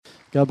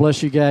God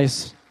bless you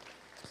guys.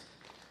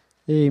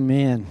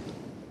 Amen.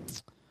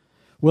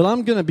 Well,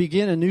 I'm going to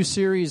begin a new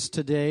series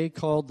today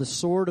called The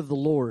Sword of the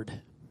Lord.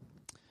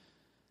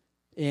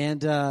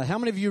 And how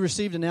many of you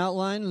received an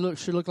outline?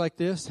 Should look like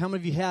this. How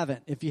many of you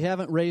haven't? If you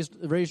haven't,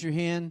 raise your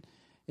hand,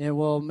 and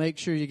we'll make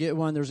sure you get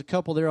one. There's a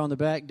couple there on the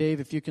back. Dave,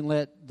 if you can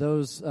let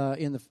those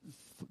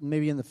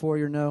maybe in the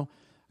foyer know.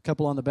 A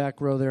couple on the back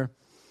row there.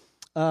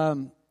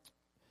 The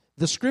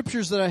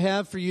scriptures that I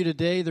have for you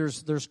today,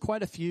 there's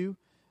quite a few.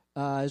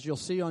 As you'll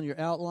see on your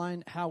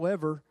outline.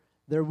 However,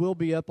 there will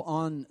be up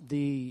on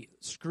the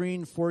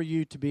screen for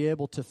you to be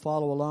able to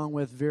follow along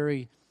with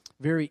very,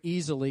 very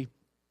easily.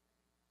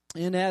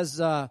 And as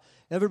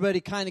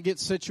everybody kind of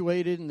gets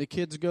situated and the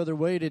kids go their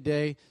way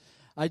today,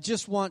 I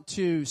just want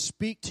to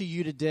speak to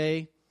you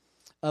today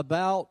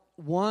about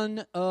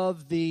one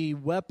of the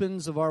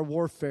weapons of our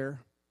warfare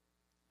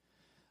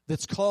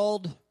that's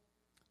called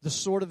the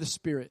sword of the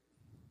Spirit.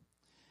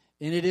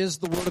 And it is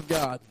the Word of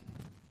God.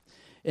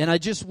 And I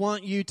just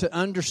want you to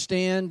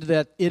understand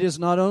that it is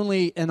not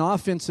only an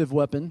offensive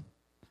weapon,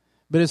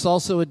 but it's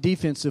also a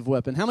defensive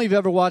weapon. How many of you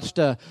ever watched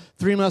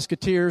Three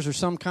Musketeers or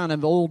some kind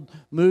of old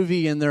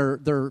movie and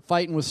they're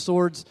fighting with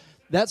swords?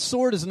 That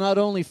sword is not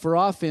only for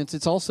offense,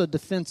 it's also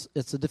defense.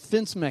 It's a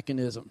defense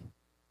mechanism.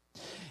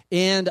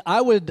 And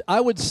I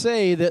would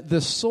say that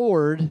the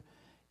sword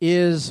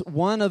is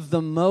one of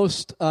the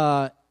most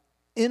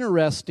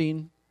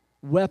interesting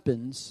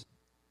weapons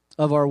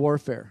of our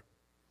warfare.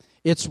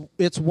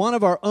 It's one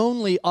of our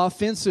only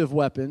offensive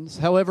weapons.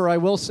 However, I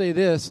will say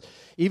this,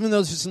 even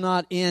though this is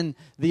not in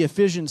the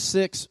Ephesians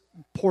 6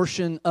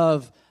 portion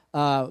of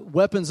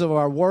weapons of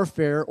our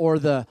warfare or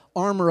the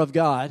armor of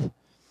God,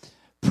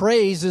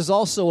 praise is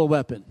also a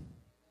weapon.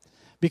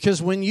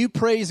 Because when you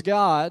praise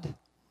God,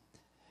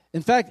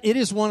 in fact, it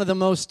is one of the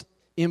most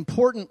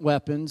important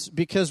weapons,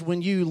 because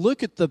when you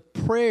look at the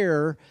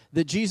prayer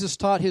that Jesus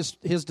taught his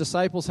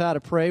disciples how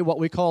to pray, what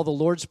we call the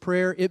Lord's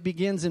Prayer, it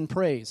begins in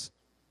praise.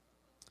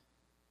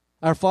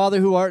 Our Father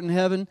who art in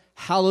heaven,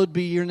 hallowed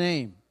be your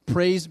name.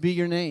 Praised be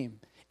your name.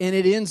 And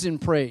it ends in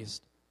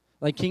praise.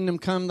 Thy kingdom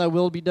come, thy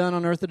will be done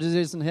on earth as it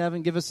is in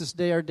heaven. Give us this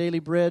day our daily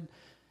bread.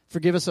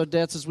 Forgive us our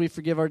debts as we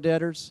forgive our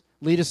debtors.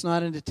 Lead us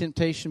not into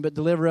temptation, but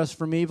deliver us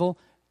from evil.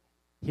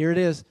 Here it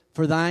is.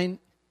 For thine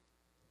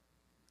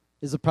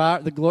is the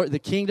power, the glory, the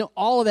kingdom,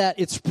 all of that,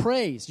 it's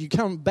praise. You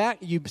come back,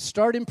 you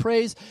start in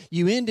praise,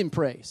 you end in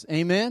praise.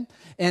 Amen?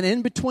 And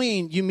in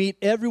between, you meet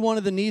every one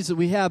of the needs that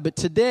we have. But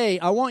today,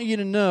 I want you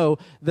to know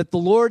that the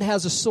Lord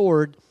has a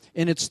sword,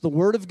 and it's the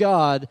Word of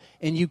God,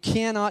 and you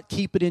cannot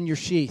keep it in your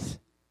sheath.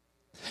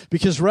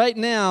 Because right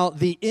now,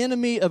 the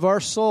enemy of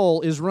our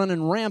soul is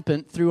running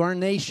rampant through our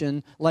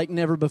nation like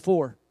never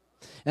before.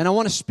 And I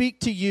want to speak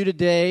to you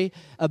today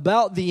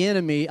about the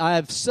enemy. I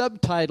have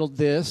subtitled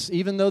this,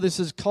 even though this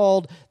is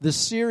called, the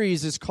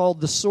series is called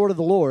The Sword of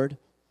the Lord.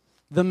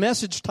 The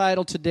message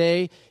title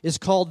today is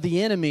called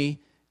The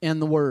Enemy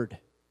and the Word.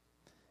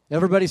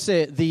 Everybody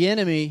say it, the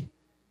enemy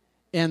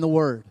and the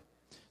Word.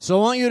 So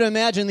I want you to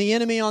imagine the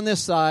enemy on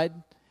this side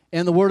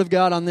and the Word of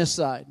God on this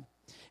side.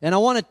 And I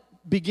want to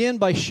begin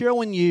by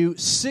showing you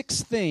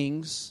 6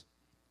 things.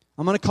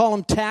 I'm going to call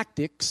them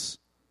tactics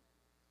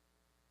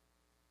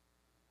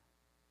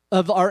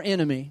of our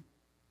enemy.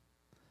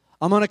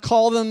 I'm going to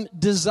call them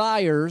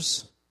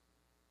desires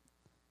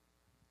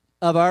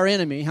of our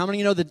enemy. How many of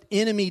you know the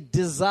enemy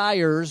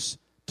desires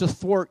to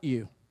thwart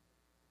you?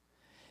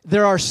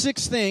 There are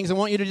 6 things. I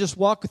want you to just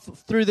walk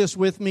through this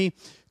with me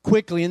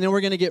quickly, and then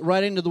we're going to get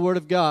right into the Word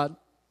of God.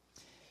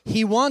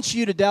 He wants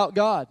you to doubt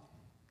God.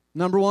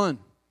 Number 1.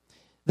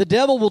 The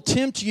devil will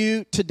tempt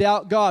you to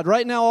doubt God.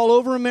 Right now, all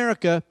over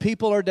America,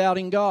 people are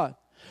doubting God.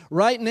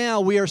 Right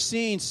now, we are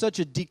seeing such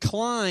a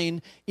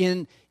decline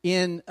in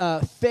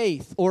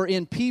faith, or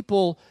in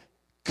people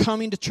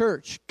coming to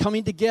church,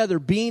 coming together,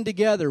 being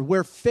together,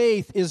 where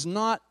faith is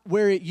not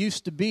where it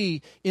used to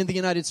be in the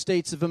United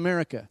States of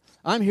America.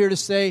 I'm here to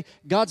say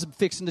God's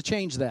fixing to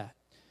change that.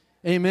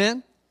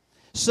 Amen?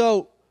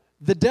 So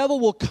the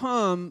devil will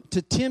come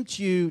to tempt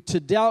you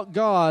to doubt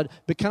God,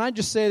 but can I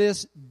just say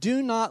this?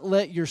 Do not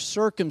let your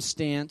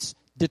circumstance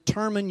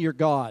determine your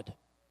God.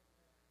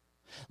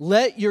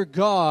 Let your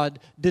God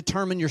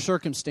determine your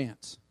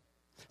circumstance.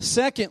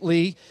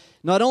 Secondly,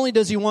 not only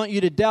does he want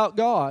you to doubt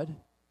God,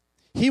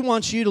 he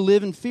wants you to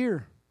live in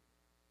fear.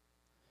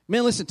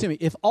 Man, listen to me.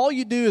 If all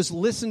you do is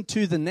listen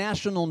to the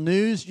national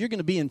news, you're going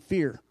to be in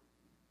fear.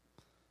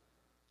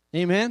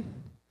 Amen?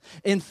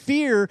 And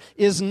fear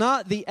is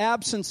not the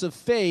absence of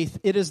faith,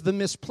 it is the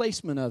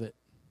misplacement of it.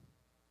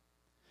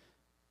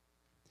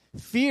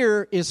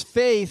 Fear is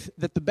faith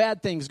that the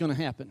bad thing is going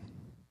to happen.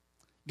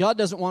 God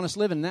doesn't want us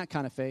living in that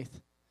kind of faith.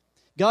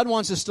 God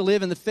wants us to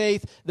live in the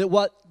faith that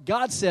what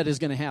God said is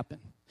going to happen.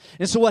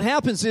 And so what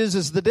happens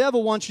is the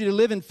devil wants you to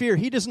live in fear.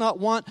 He does not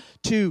want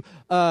to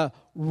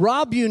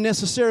rob you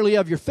necessarily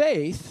of your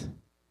faith.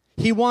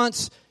 He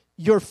wants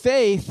your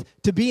faith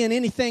to be in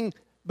anything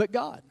but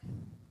God.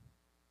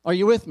 Are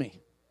you with me?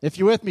 If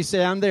you're with me,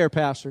 say, I'm there,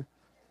 Pastor.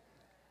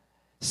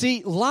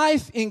 See,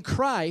 life in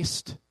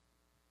Christ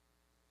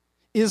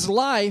is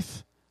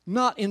life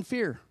not in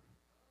fear.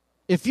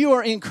 If you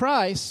are in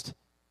Christ,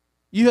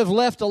 you have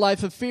left a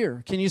life of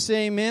fear. Can you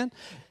say amen?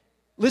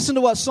 Listen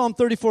to what Psalm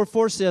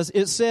 34:4 says.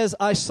 It says,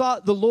 I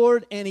sought the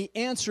Lord, and He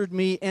answered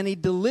me, and He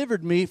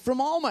delivered me from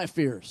all my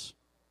fears.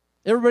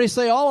 Everybody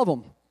say all of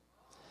them.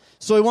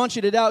 So He wants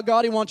you to doubt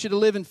God. He wants you to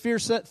live in fear.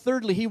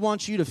 Thirdly, He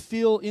wants you to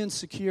feel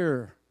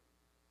insecure.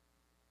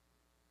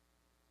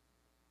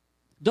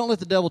 Don't let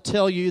the devil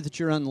tell you that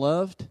you're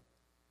unloved.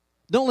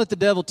 Don't let the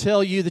devil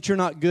tell you that you're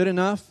not good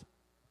enough.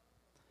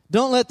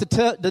 Don't let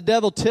the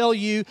devil tell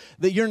you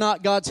that you're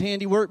not God's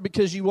handiwork,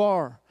 because you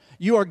are.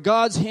 You are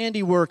God's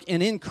handiwork,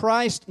 and in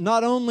Christ,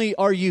 not only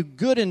are you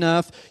good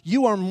enough,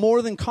 you are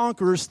more than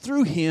conquerors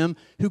through Him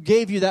who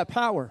gave you that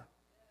power.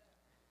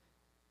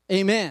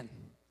 Amen.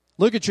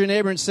 Look at your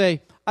neighbor and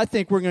say, I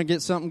think we're going to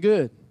get something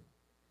good.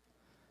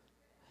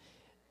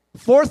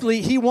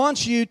 Fourthly, He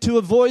wants you to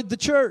avoid the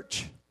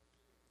church.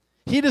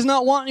 He does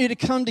not want you to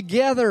come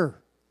together.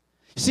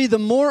 See, the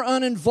more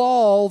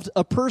uninvolved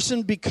a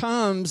person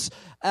becomes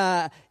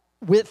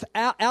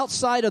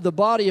outside of the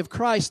body of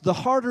Christ, the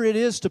harder it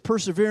is to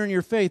persevere in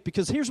your faith.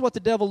 Because here's what the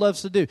devil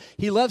loves to do.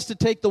 He loves to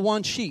take the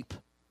one sheep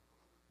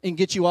and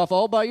get you off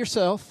all by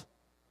yourself.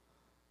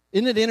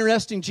 Isn't it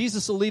interesting?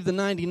 Jesus will leave the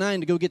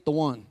 99 to go get the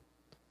one.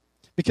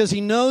 Because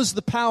He knows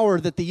the power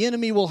that the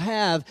enemy will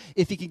have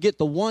if he can get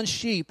the one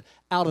sheep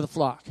out of the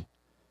flock.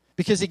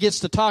 Because he gets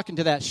to talking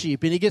to that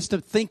sheep, and he gets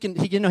to thinking,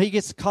 he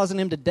gets causing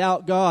him to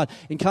doubt God,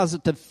 and causes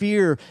it to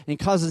fear, and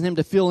causes him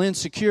to feel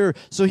insecure.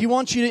 So he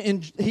wants you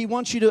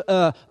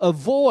to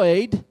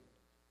avoid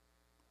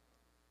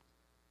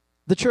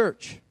the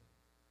church.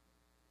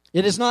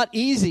 It is not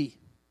easy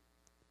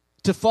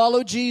to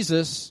follow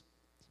Jesus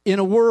in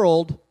a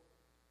world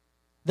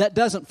that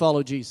doesn't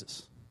follow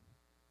Jesus.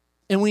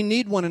 And we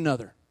need one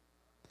another.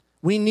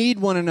 We need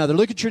one another.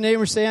 Look at your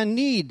neighbor and say, I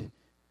need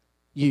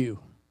you.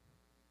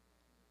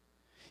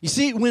 You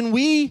see, when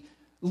we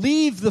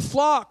leave the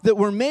flock that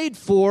we're made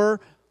for,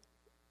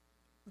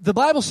 the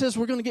Bible says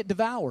we're going to get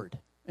devoured.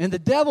 And the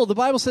devil, the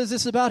Bible says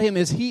this about him,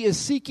 is he is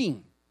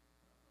seeking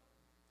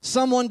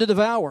someone to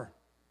devour.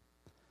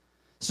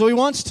 So he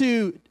wants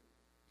to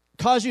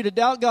cause you to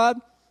doubt God.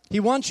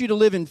 He wants you to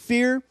live in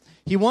fear.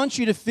 He wants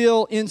you to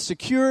feel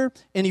insecure,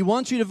 and he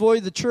wants you to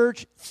avoid the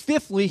church.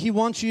 Fifthly, he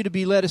wants you to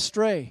be led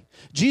astray.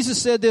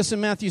 Jesus said this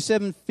in Matthew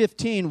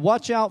 7:15,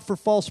 watch out for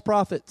false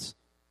prophets.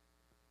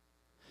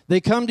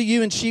 They come to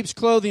you in sheep's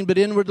clothing, but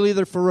inwardly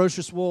they're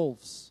ferocious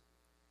wolves.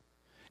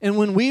 And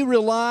when we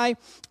rely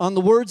on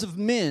the words of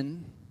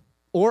men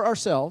or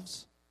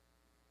ourselves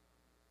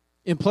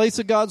in place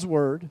of God's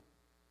word,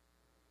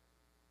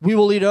 we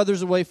will lead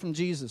others away from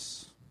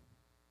Jesus.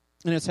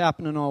 And it's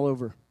happening all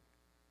over.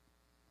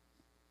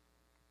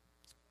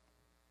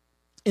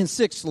 And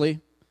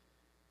sixthly,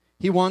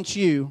 he wants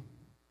you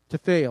to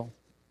fail.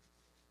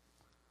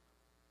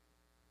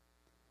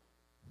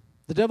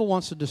 The devil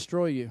wants to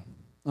destroy you.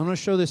 I'm going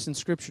to show this in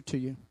Scripture to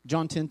you.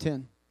 John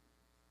 10:10.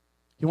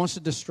 He wants to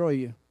destroy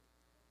you.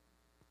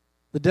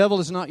 The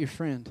devil is not your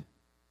friend.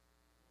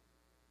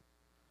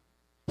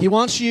 He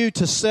wants you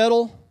to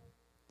settle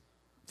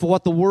for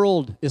what the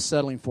world is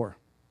settling for.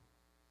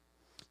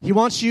 He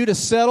wants you to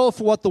settle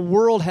for what the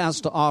world has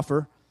to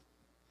offer.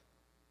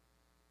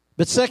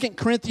 But 2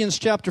 Corinthians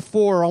chapter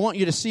 4, I want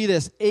you to see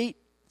this, 8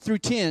 through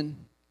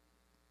 10.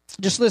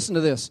 Just listen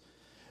to this.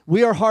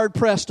 We are hard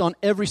pressed on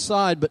every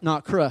side, but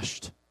not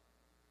crushed.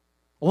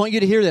 I want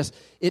you to hear this.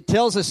 It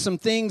tells us some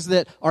things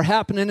that are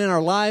happening in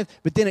our life,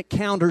 but then it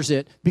counters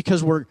it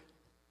because we're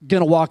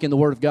going to walk in the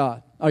Word of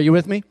God. Are you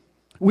with me?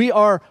 We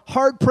are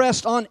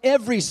hard-pressed on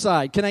every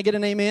side. Can I get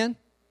an amen?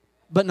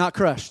 But not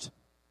crushed.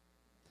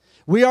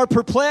 We are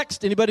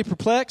perplexed. Anybody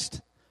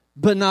perplexed?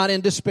 But not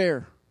in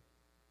despair.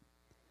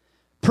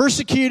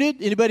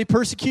 Persecuted. Anybody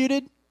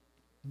persecuted?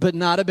 But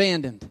not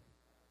abandoned.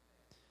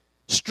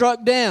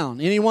 Struck down.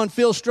 Anyone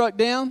feel struck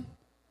down?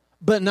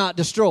 But not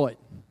destroyed.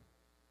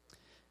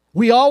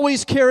 We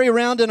always carry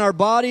around in our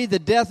body the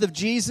death of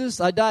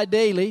Jesus. I die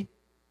daily.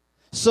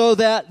 So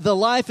that the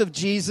life of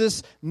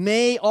Jesus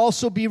may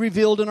also be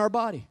revealed in our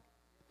body.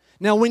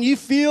 Now, when you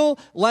feel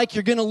like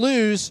you're going to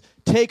lose,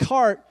 take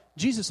heart.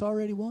 Jesus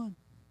already won.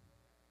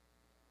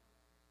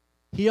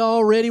 He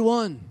already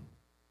won.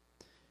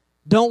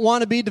 Don't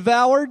want to be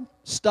devoured?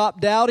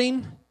 Stop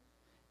doubting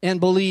and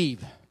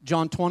believe.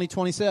 John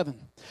 20:27.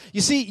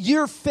 You see,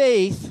 your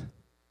faith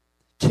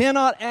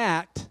cannot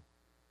act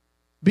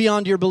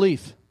beyond your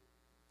belief.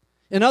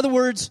 In other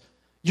words,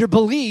 your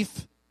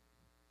belief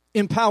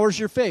empowers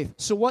your faith.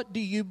 So what do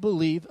you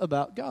believe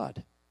about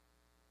God?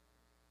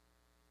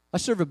 I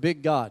serve a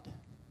big God.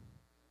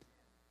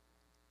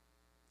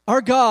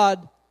 Our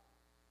God,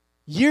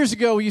 years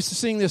ago we used to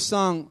sing this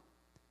song,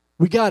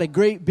 we got a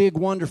great big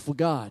wonderful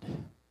God.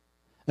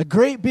 A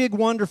great big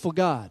wonderful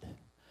God.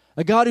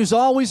 A God who's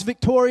always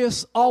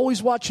victorious,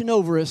 always watching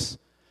over us.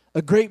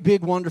 A great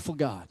big wonderful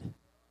God.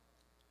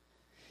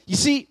 You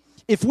see,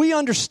 if we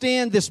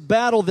understand this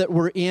battle that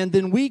we're in,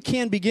 then we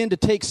can begin to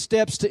take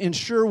steps to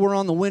ensure we're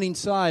on the winning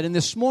side. And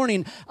this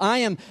morning, I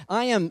am,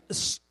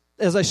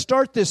 as I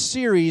start this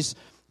series,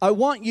 I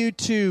want you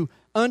to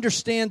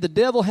understand the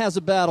devil has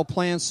a battle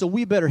plan, so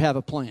we better have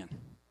a plan.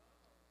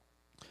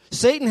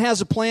 Satan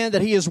has a plan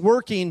that he is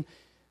working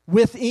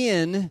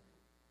within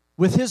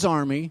with his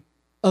army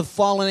of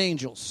fallen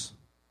angels.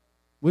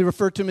 We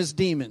refer to them as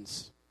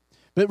demons.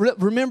 But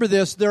remember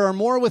this, there are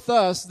more with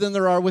us than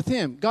there are with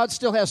him. God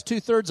still has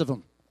 2/3 of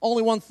them.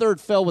 Only 1/3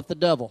 fell with the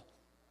devil.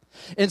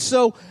 And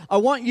so I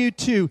want you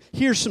to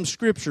hear some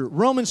scripture.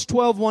 Romans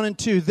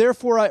 12:1-2.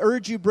 Therefore I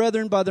urge you,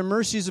 brethren, by the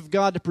mercies of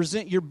God, to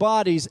present your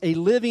bodies a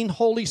living,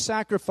 holy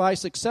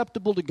sacrifice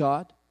acceptable to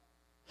God,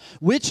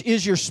 which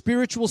is your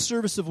spiritual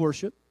service of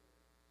worship.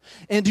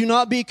 And do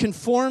not be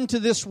conformed to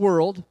this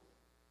world.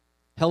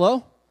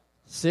 Hello?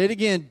 Say it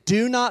again.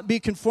 Do not be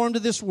conformed to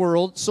this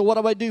world. So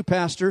what do I do,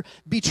 Pastor?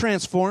 Be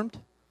transformed.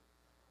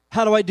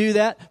 How do I do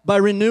that? By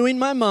renewing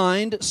my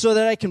mind so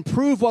that I can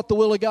prove what the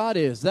will of God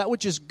is. That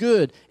which is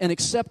good and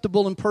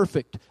acceptable and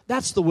perfect.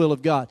 That's the will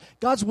of God.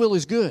 God's will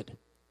is good.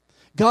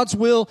 God's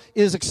will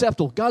is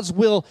acceptable. God's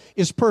will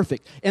is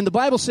perfect. And the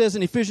Bible says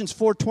in Ephesians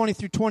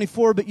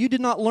 4:20-24, but you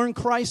did not learn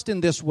Christ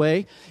in this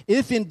way,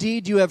 if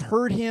indeed you have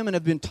heard him and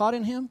have been taught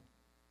in him.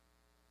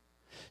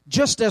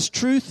 Just as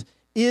truth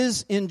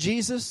is in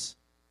Jesus,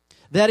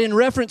 that in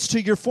reference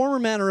to your former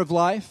manner of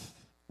life,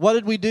 what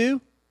did we do?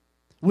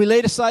 We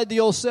laid aside the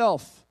old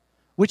self,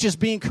 which is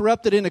being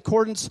corrupted in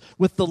accordance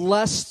with the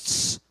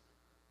lusts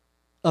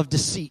of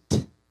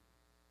deceit.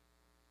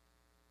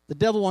 The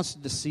devil wants to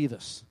deceive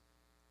us.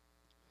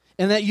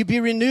 And that you be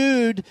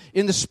renewed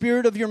in the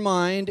spirit of your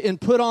mind and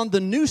put on the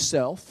new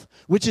self,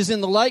 which is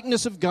in the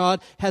likeness of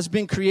God, has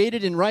been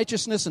created in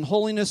righteousness and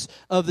holiness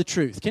of the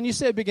truth. Can you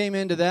say a big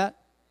amen to that?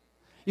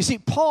 You see,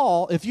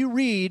 Paul, if you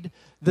read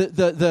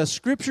the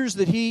scriptures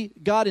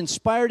that God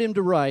inspired him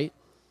to write,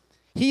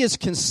 he is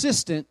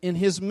consistent in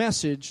his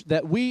message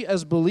that we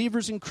as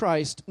believers in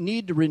Christ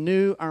need to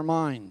renew our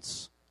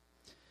minds.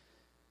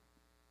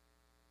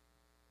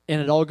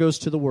 And it all goes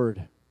to the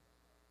Word.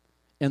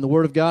 And the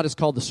Word of God is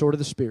called the sword of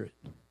the Spirit.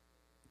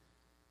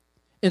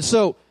 And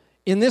so,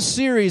 in this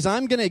series,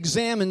 I'm going to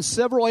examine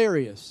several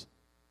areas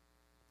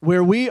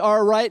where we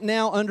are right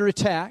now under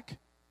attack.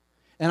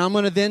 And I'm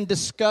going to then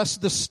discuss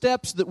the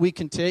steps that we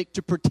can take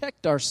to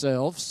protect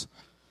ourselves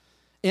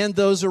and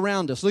those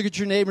around us. Look at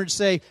your neighbor and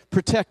say,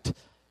 protect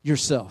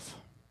yourself.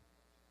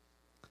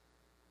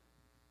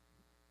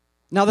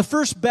 Now, the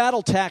first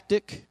battle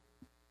tactic,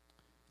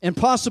 and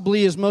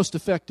possibly his most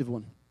effective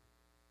one,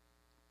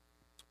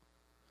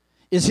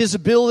 is his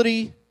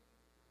ability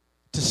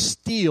to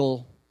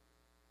steal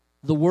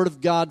the Word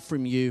of God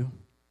from you.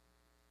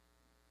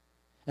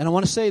 And I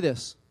want to say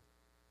this.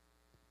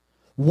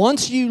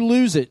 Once you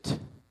lose it,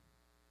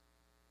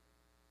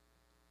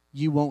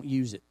 you won't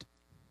use it.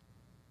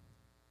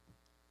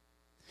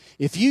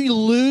 If you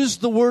lose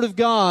the Word of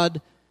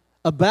God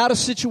about a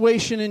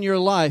situation in your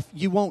life,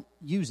 you won't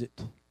use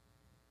it.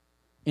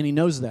 And he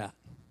knows that.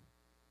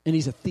 And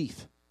he's a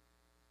thief.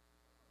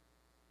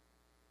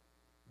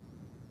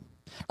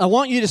 I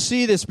want you to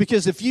see this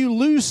because if you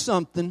lose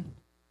something,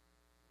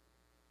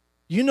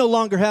 you no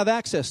longer have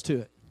access to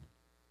it.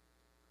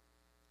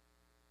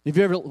 Have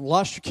you ever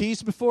lost your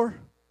keys before?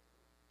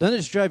 Doesn't it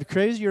just drive you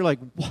crazy? You're like,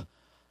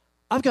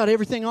 I've got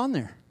everything on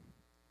there.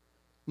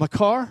 My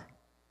car,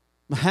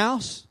 my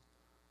house,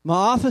 my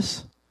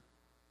office.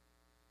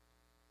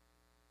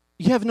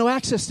 You have no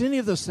access to any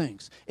of those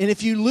things. And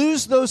if you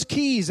lose those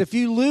keys, if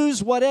you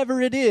lose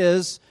whatever it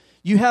is,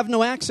 you have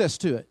no access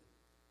to it.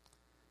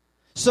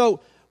 So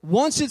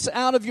once it's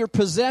out of your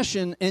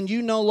possession and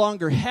you no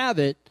longer have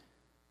it,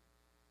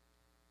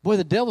 boy,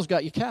 the devil's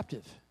got you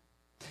captive.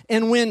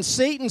 And when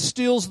Satan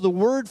steals the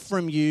Word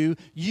from you,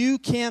 you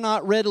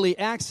cannot readily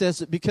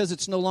access it because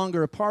it's no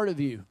longer a part of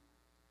you.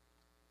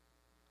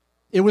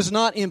 It was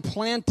not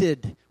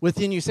implanted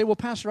within you. You say, well,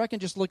 Pastor, I can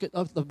just look at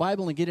the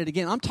Bible and get it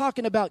again. I'm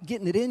talking about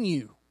getting it in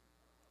you.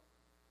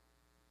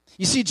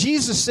 You see,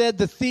 Jesus said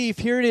the thief,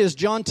 here it is,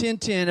 John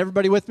 10:10.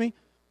 Everybody with me?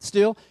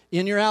 Still?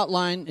 In your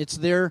outline, it's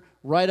there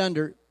right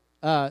under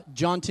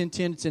John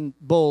 10:10. It's in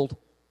bold.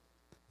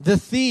 The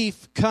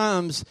thief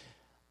comes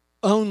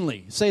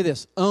only. Say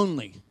this,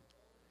 only.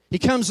 He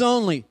comes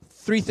only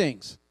 3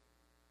 things.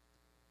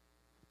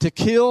 To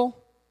kill,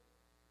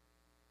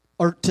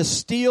 or to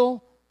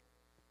steal,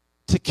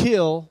 to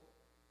kill,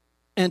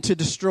 and to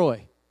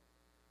destroy.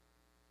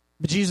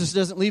 But Jesus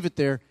doesn't leave it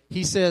there.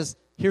 He says,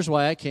 here's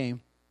why I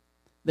came,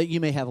 that you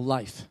may have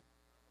life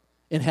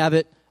and have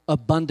it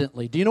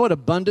abundantly. Do you know what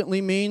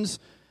abundantly means?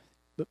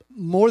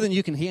 More than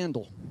you can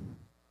handle.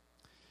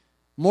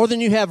 More than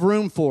you have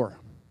room for.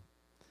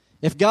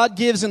 If God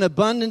gives an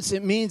abundance,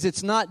 it means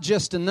it's not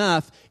just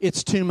enough,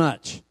 it's too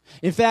much.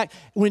 In fact,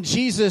 when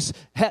Jesus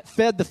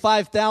fed the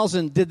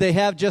 5,000, did they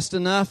have just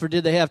enough or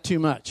did they have too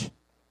much?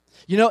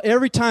 You know,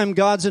 every time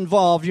God's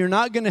involved, you're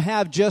not going to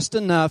have just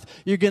enough.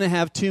 You're going to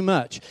have too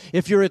much.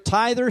 If you're a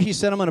tither, he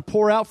said, I'm going to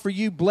pour out for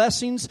you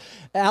blessings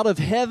out of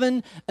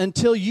heaven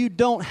until you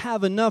don't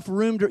have enough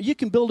room. You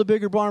can build a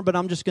bigger barn, but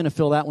I'm just going to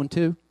fill that one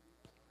too.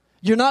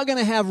 You're not going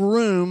to have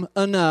room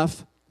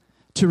enough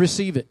to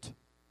receive it.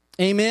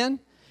 Amen?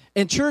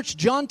 And church,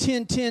 John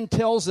 10:10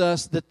 tells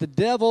us that the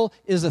devil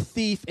is a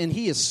thief and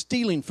he is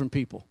stealing from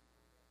people.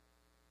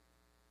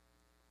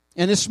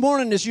 And this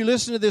morning, as you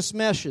listen to this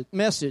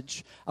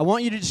message, I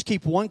want you to just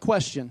keep one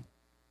question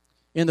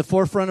in the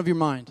forefront of your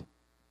mind.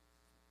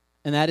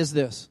 And that is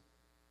this: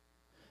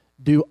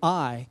 do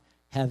I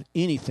have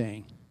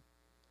anything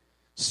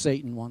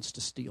Satan wants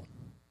to steal?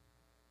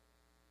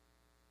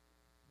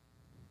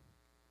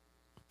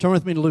 Turn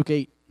with me to Luke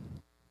 8,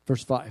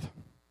 verse 5.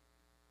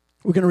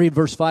 We're going to read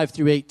verse 5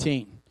 through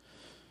 18.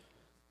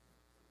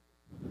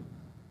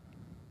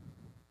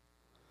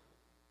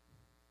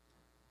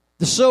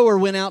 The sower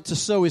went out to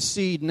sow his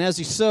seed, and as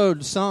he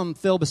sowed, some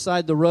fell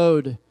beside the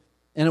road,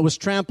 and it was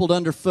trampled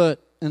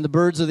underfoot, and the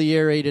birds of the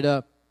air ate it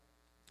up.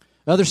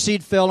 Other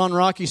seed fell on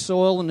rocky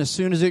soil, and as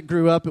soon as it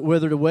grew up, it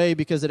withered away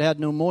because it had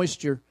no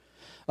moisture.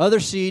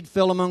 Other seed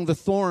fell among the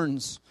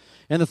thorns,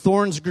 and the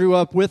thorns grew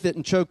up with it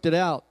and choked it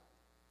out.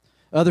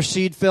 Other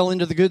seed fell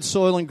into the good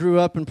soil and grew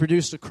up and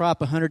produced a crop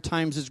 100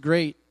 times as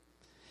great.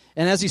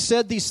 And as he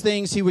said these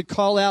things, he would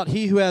call out,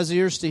 "He who has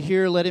ears to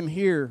hear, let him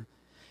hear."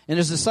 And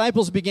his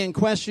disciples began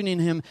questioning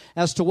him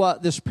as to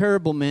what this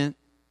parable meant.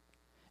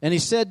 And he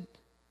said,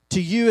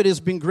 "To you it has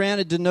been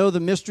granted to know the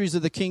mysteries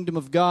of the kingdom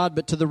of God,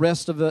 but to the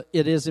rest of it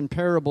is in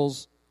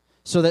parables,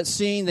 so that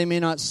seeing they may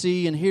not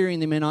see, and hearing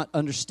they may not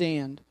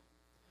understand."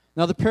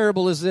 Now the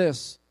parable is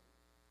this: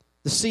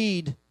 the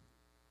seed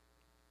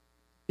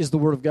is the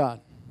word of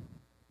God.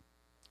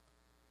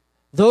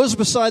 Those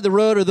beside the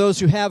road are those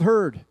who have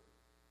heard.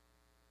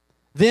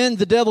 Then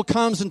the devil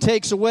comes and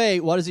takes away.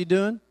 What is he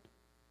doing?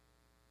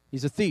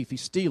 He's a thief.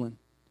 He's stealing.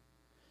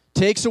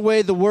 Takes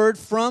away the word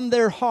from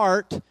their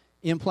heart,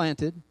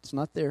 implanted. It's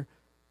not there.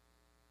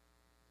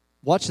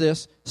 Watch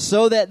this.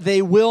 So that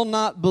they will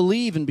not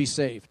believe and be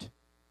saved.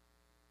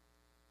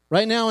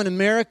 Right now in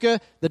America,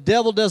 the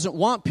devil doesn't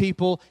want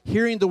people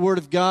hearing the word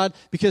of God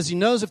because he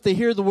knows if they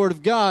hear the word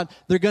of God,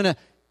 they're going to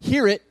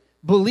hear it,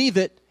 believe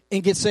it,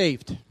 and get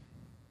saved.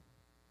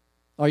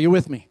 Are you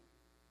with me?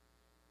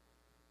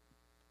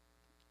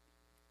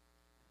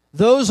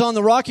 Those on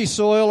the rocky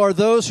soil are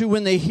those who,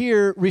 when they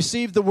hear,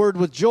 receive the word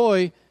with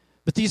joy,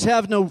 but these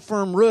have no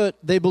firm root.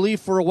 They believe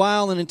for a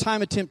while, and in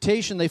time of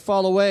temptation they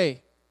fall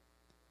away.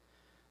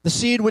 The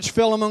seed which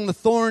fell among the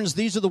thorns,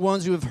 these are the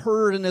ones who have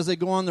heard, and as they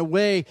go on their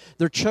way,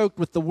 they're choked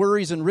with the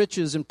worries and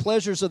riches and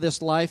pleasures of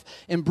this life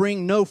and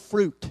bring no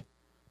fruit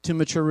to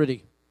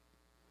maturity.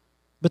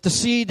 But the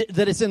seed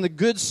that is in the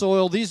good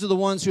soil, these are the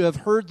ones who have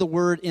heard the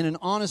word in an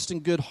honest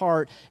and good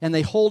heart, and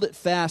they hold it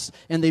fast,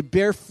 and they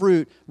bear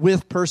fruit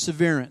with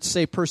perseverance.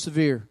 Say,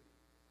 persevere.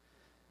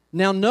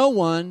 Now no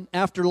one,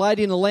 after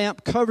lighting a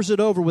lamp, covers it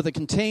over with a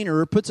container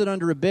or puts it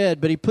under a bed,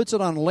 but he puts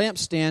it on a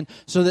lampstand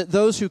so that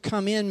those who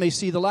come in may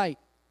see the light.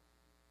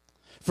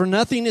 For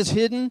nothing is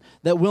hidden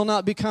that will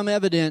not become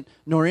evident,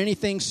 nor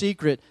anything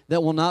secret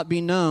that will not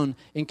be known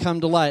and come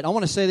to light. I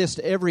want to say this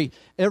to every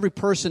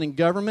person in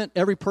government,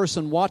 every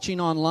person watching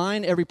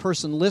online, every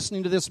person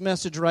listening to this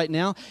message right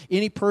now,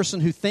 any person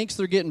who thinks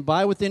they're getting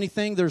by with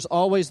anything, there's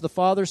always the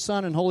Father,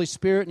 Son, and Holy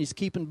Spirit, and He's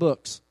keeping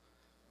books.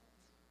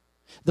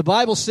 The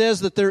Bible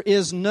says that there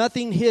is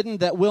nothing hidden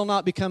that will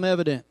not become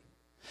evident.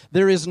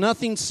 There is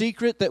nothing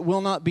secret that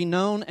will not be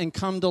known and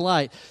come to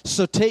light.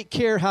 So take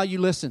care how you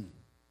listen.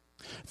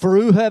 For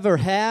whoever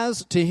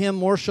has, to him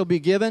more shall be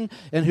given,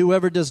 and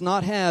whoever does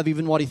not have,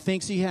 even what he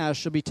thinks he has,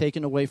 shall be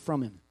taken away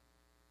from him.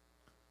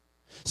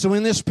 So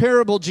in this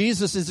parable,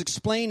 Jesus is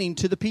explaining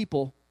to the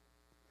people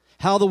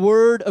how the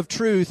word of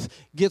truth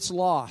gets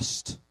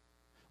lost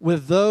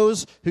with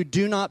those who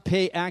do not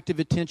pay active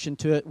attention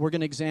to it. We're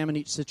going to examine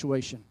each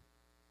situation.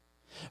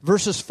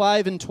 Verses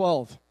 5 and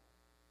 12.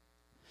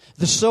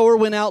 The sower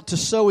went out to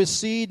sow his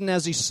seed, and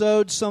as he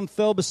sowed, some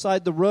fell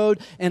beside the road,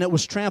 and it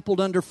was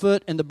trampled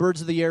underfoot, and the birds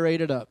of the air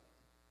ate it up.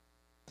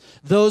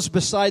 Those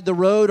beside the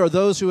road are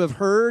those who have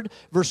heard.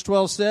 Verse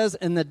 12 says,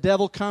 and the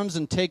devil comes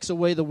and takes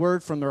away the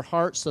word from their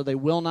hearts, so they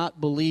will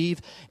not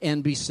believe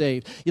and be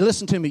saved. You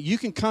listen to me. You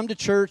can come to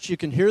church, you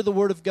can hear the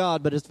word of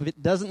God, but if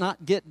it does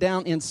not get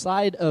down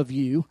inside of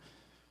you,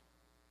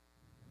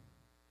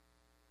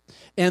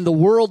 and the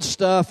world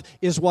stuff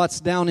is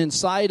what's down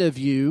inside of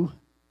you,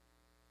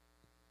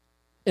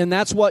 and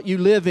that's what you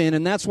live in,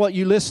 and that's what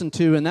you listen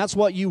to, and that's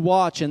what you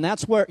watch, and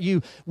that's where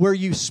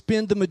you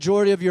spend the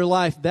majority of your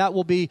life, that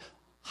will be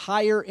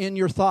higher in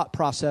your thought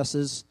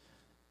processes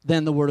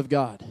than the Word of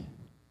God.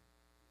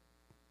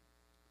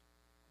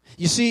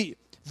 You see,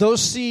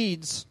 those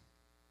seeds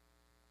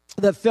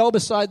that fell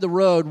beside the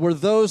road were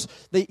those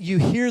that you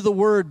hear the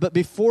Word, but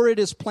before it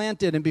is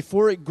planted and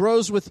before it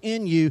grows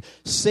within you,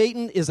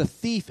 Satan is a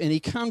thief, and he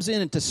comes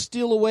in and to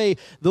steal away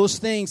those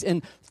things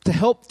and to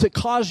help to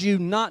cause you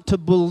not to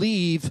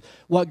believe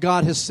what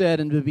God has said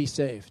and to be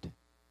saved.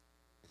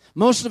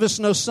 Most of us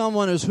know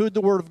someone who's heard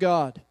the Word of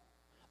God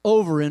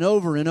over and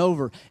over and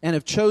over and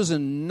have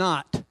chosen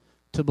not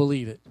to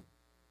believe it.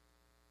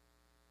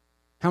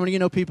 How many of you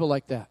know people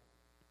like that?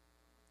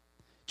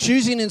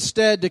 Choosing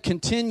instead to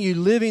continue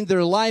living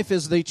their life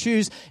as they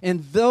choose,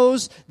 and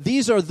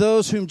these are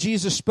those whom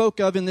Jesus spoke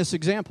of in this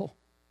example.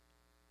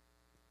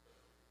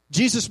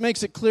 Jesus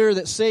makes it clear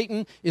that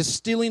Satan is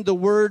stealing the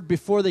word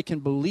before they can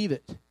believe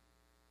it.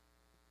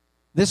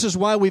 This is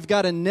why we've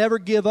got to never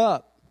give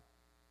up.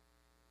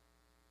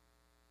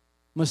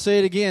 I'm going to say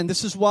it again.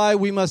 This is why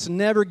we must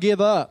never give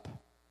up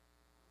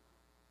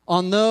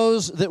on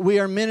those that we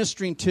are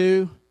ministering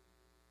to,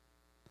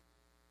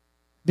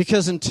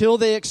 because until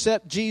they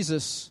accept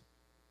Jesus,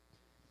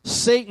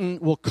 Satan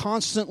will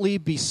constantly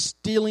be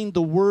stealing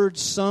the word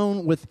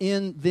sown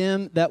within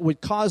them that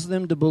would cause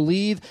them to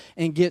believe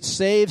and get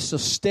saved. So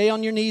stay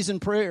on your knees in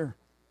prayer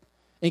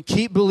and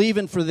keep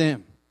believing for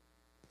them.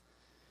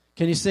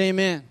 Can you say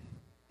amen?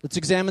 Let's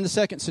examine the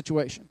second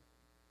situation.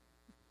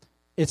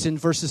 It's in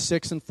verses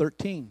 6 and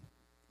 13.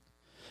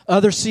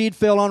 Other seed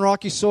fell on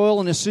rocky soil,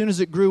 and as soon as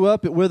it grew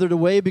up, it withered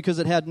away because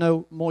it had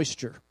no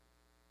moisture.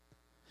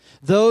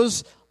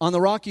 Those on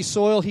the rocky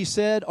soil, he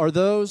said, are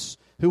those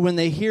who, when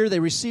they hear, they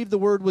receive the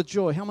word with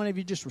joy. How many of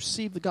you just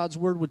received God's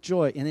word with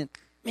joy, and then,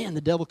 man,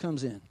 the devil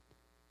comes in?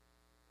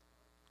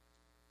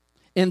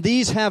 And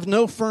these have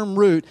no firm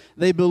root.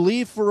 They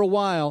believe for a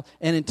while,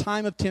 and in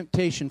time of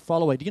temptation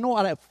fall away. Do you know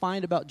what I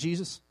find about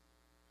Jesus?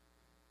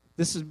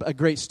 This is a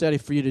great study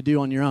for you to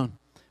do on your own.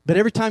 But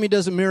every time he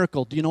does a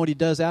miracle, do you know what he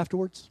does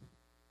afterwards?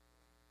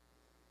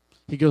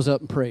 He goes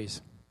up and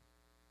prays.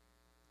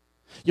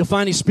 You'll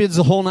find he spends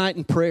the whole night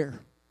in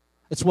prayer.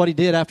 That's what he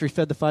did after he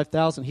fed the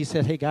 5,000. He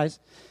said, hey guys,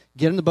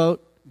 get in the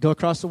boat, go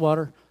across the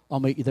water. I'll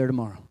meet you there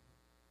tomorrow.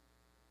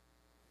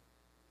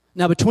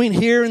 Now between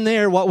here and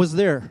there, what was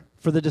there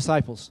for the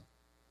disciples?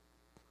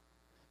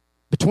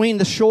 Between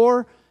the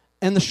shore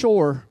and the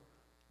shore,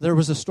 there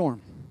was a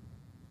storm.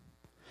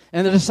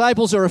 And the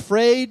disciples are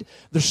afraid.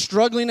 They're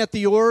struggling at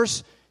the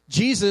oars.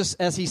 Jesus,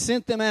 as he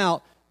sent them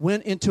out,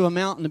 went into a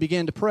mountain and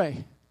began to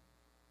pray.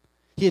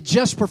 He had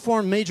just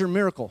performed a major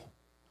miracle.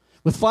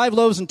 With 5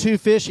 loaves and 2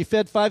 fish, he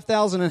fed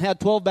 5,000 and had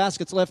 12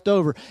 baskets left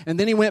over. And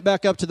then he went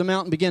back up to the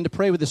mountain and began to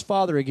pray with his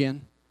Father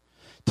again,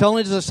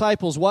 telling his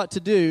disciples what to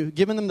do,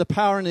 giving them the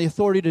power and the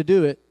authority to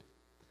do it.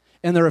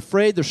 And they're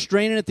afraid, they're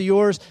straining at the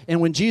oars,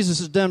 and when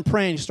Jesus is done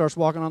praying, he starts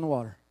walking on the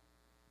water.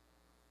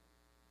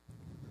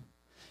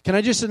 Can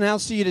I just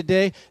announce to you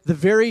today, the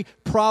very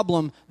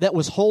problem that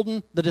was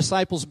holding the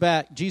disciples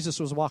back, Jesus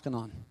was walking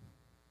on.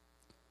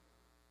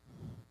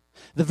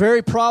 The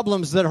very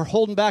problems that are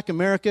holding back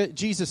America,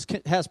 Jesus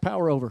has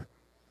power over.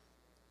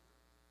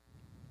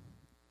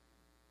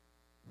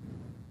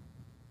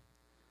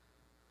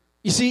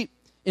 You see,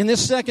 in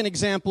this second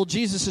example,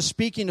 Jesus is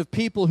speaking of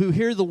people who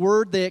hear the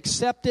word, they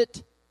accept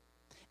it,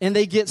 and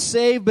they get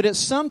saved, but at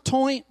some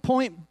point,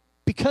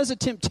 because of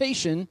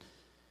temptation,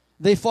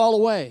 they fall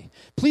away.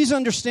 Please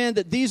understand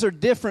that these are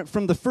different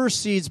from the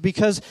first seeds,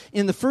 because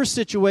in the first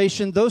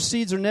situation, those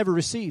seeds are never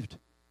received.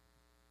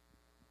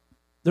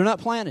 They're not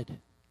planted.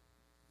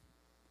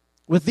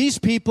 With these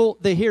people,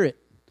 they hear it,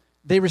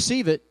 they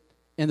receive it,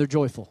 and they're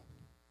joyful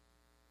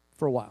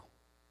for a while.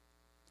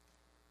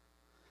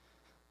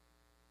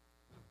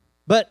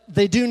 But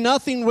they do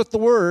nothing with the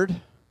word.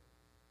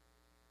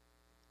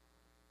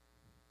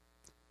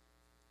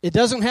 It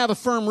doesn't have a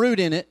firm root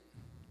in it,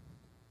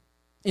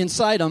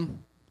 inside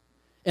them.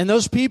 And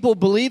those people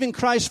believe in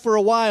Christ for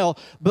a while,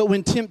 but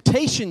when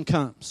temptation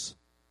comes,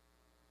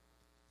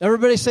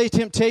 everybody say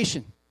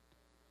temptation,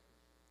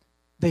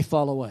 they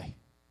fall away.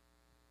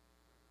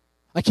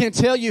 I can't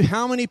tell you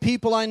how many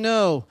people I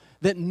know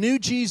that knew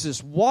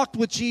Jesus, walked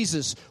with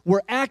Jesus,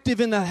 were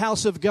active in the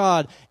house of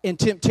God, and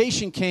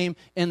temptation came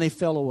and they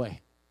fell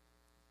away.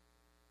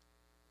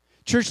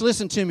 Church,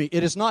 listen to me.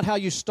 It is not how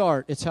you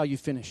start, it's how you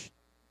finish.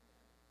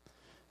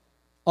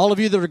 All of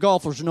you that are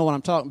golfers know what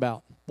I'm talking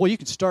about. Boy, you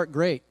can start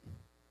great.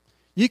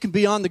 You can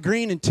be on the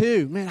green in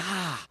 2. Man,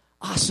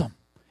 awesome.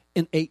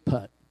 In 8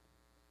 putt.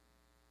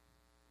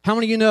 How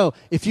many of you know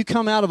if you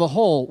come out of a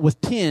hole with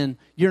 10,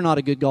 you're not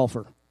a good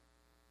golfer?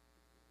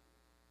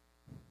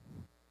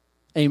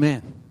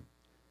 Amen.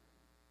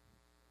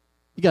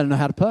 You got to know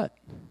how to putt.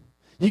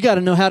 You got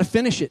to know how to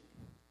finish it.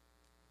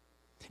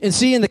 And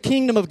see, in the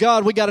kingdom of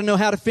God, we got to know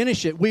how to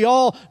finish it. We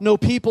all know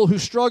people who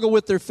struggle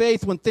with their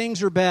faith when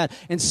things are bad.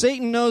 And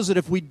Satan knows that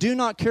if we do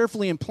not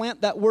carefully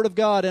implant that word of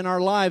God in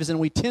our lives and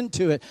we tend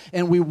to it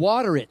and we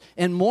water it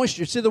and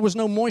moisture. See, there was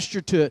no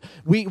moisture to it.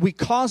 We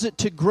cause it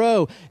to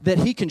grow, that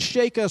he can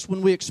shake us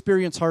when we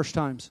experience harsh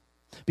times.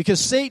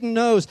 Because Satan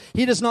knows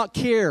he does not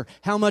care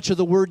how much of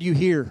the word you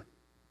hear.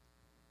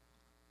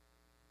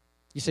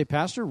 You say,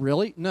 Pastor,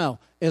 really? No.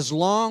 As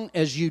long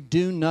as you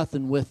do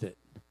nothing with it.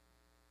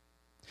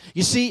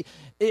 You see,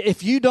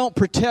 if you don't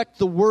protect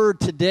the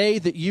word today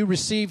that you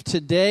receive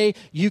today,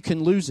 you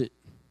can lose it.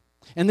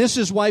 And this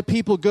is why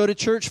people go to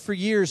church for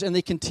years and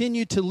they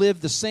continue to live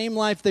the same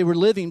life they were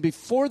living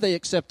before they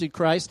accepted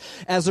Christ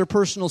as their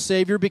personal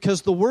Savior,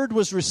 because the word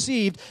was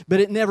received, but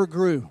it never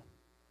grew.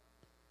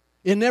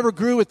 It never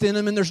grew within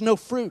them, and there's no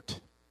fruit.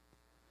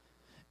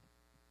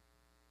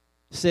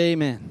 Say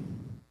amen.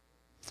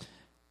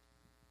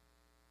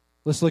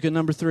 Let's look at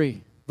number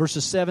 3.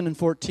 Verses 7 and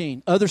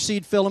 14. Other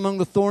seed fell among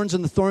the thorns,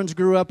 and the thorns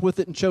grew up with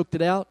it and choked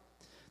it out.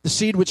 The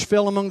seed which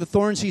fell among the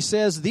thorns, he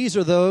says, these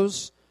are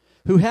those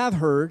who have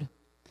heard,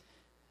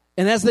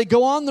 And as they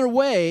go on their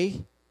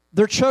way,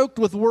 they're choked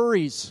with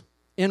worries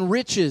and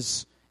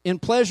riches and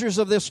pleasures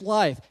of this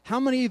life. How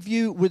many of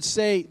you would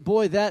say,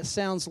 boy, that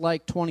sounds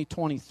like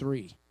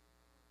 2023?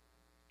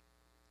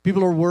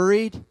 People are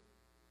worried,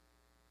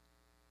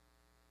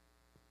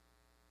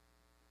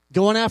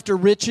 going after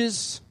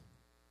riches,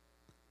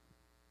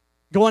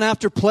 going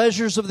after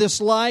pleasures of this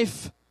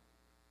life,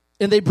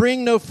 and they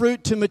bring no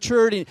fruit to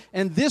maturity.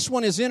 And this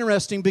one is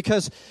interesting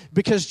because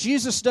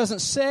Jesus doesn't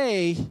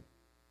say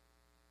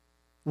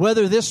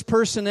whether this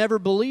person ever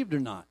believed or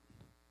not.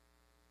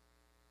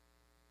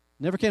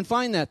 Never can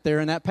find that there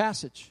in that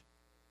passage.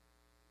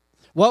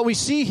 What we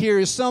see here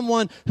is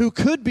someone who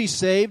could be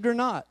saved or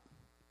not.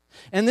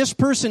 And this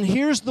person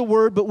hears the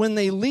word, but when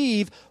they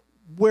leave,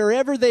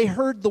 wherever they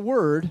heard the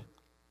word,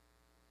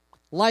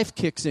 life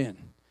kicks in,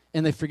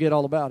 and they forget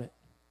all about it.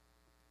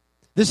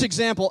 This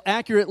example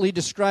accurately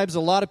describes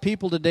a lot of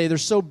people today. They're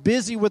so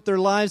busy with their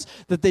lives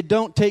that they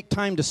don't take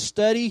time to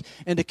study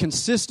and to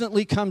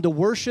consistently come to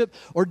worship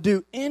or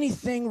do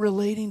anything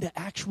relating to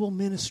actual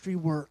ministry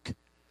work.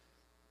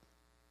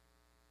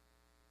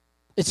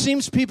 It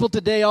seems people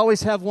today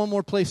always have one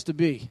more place to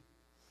be.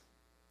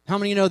 How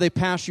many of you know they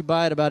pass you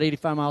by at about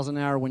 85 miles an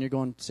hour when you're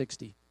going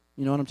 60?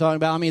 You know what I'm talking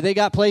about? I mean, they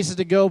got places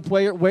to go.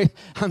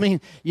 I mean,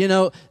 you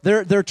know,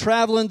 they're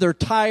traveling, they're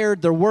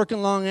tired, they're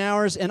working long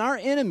hours, and our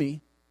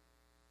enemy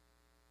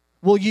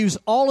will use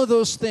all of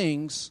those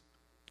things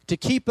to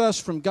keep us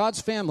from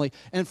God's family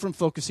and from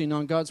focusing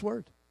on God's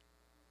word.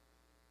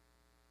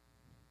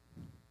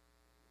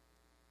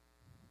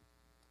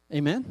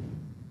 Amen?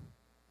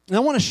 And I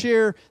want to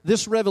share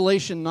this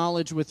revelation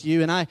knowledge with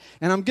you, and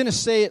I'm going to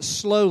say it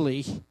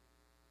slowly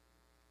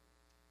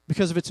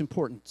because of its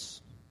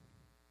importance.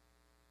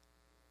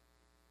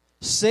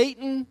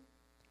 Satan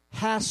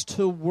has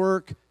to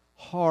work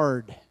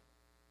hard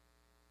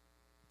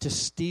to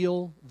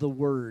steal the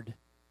word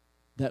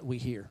that we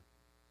hear.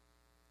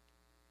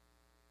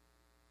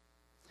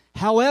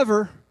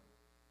 However,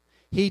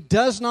 he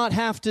does not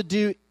have to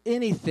do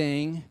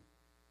anything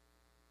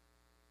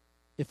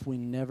if we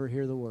never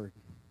hear the word.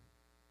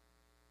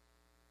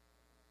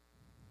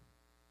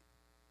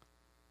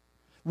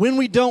 When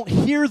we don't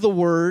hear the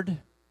word,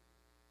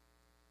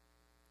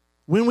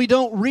 when we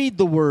don't read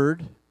the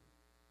word,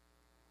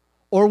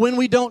 or when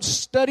we don't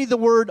study the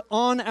word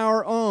on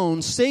our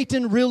own,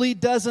 Satan really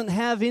doesn't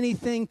have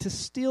anything to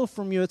steal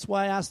from you. It's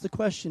why I asked the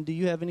question, do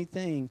you have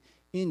anything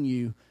in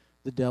you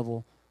the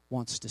devil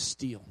wants to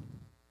steal?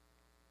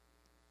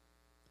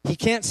 He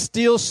can't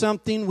steal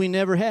something we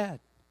never had.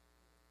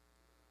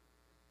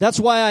 That's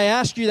why I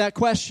asked you that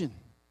question.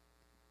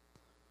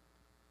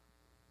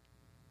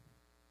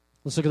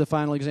 Let's look at the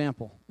final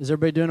example. Is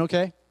everybody doing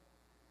okay?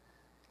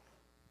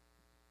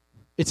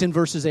 It's in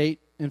verses 8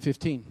 and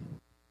 15.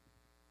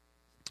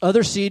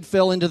 Other seed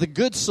fell into the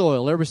good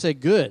soil. Everybody say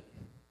good.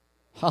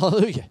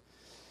 Hallelujah.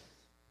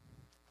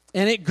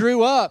 And it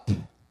grew up,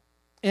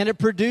 and it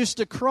produced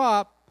a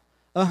crop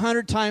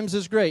 100 times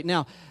as great.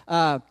 Now,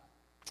 I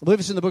believe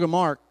it's in the book of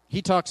Mark.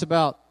 He talks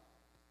about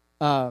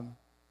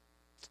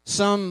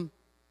some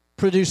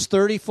produce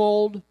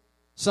 30-fold,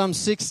 some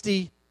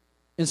 60,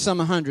 and some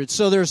 100.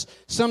 So there's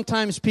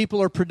sometimes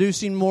people are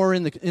producing more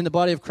in the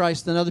body of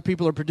Christ than other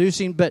people are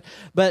producing, but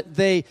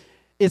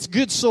it's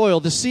good soil.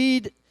 The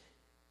seed,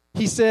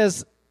 he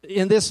says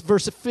in this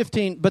verse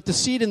 15, but the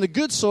seed in the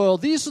good soil,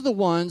 these are the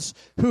ones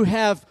who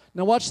have,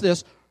 now watch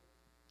this,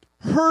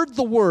 heard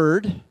the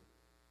word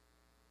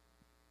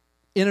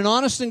in an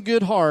honest and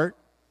good heart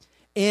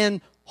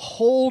and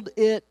hold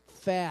it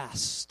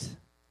fast.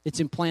 It's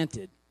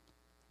implanted.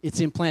 It's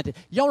implanted.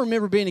 Y'all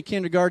remember being in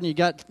kindergarten, you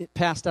got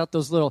passed out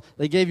those little,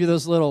 they gave you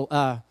those little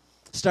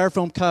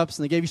styrofoam cups,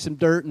 and they gave you some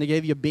dirt, and they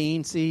gave you a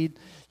bean seed.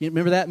 You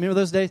remember that? Remember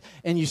those days?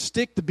 And you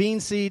stick the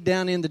bean seed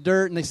down in the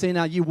dirt, and they say,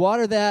 now you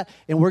water that,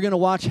 and we're going to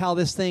watch how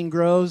this thing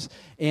grows.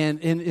 And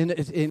in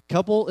a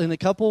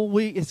couple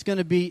weeks, it's going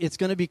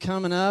to be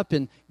coming up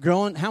and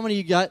growing. How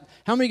many got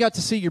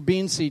to see your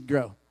bean seed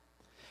grow?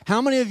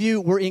 How many of you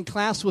were in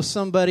class with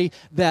somebody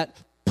that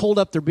pulled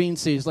up their bean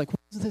seeds? Like, why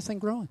is this thing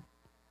growing?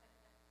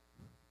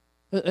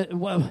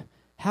 Well,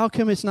 how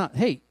come it's not?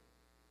 Hey,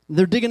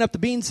 they're digging up the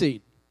bean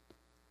seed.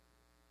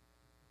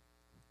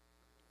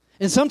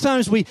 And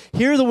sometimes we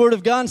hear the word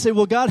of God and say,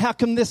 well, God, how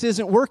come this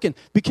isn't working?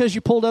 Because you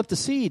pulled up the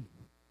seed,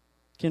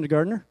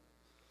 kindergartner.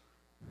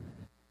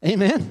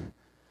 Amen.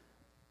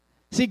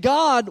 See,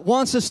 God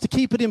wants us to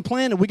keep it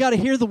implanted. We got to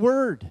hear the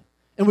word,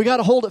 and we got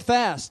to hold it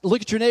fast.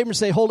 Look at your neighbor and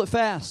say, hold it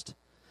fast.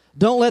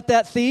 Don't let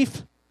that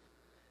thief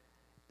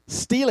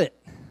steal it.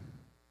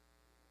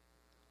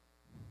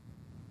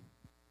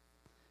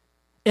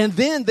 And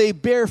then they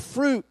bear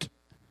fruit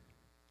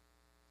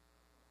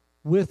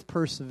with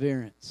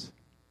perseverance.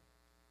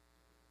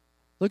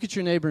 Look at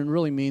your neighbor and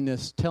really mean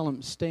this. Tell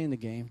him, stay in the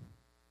game.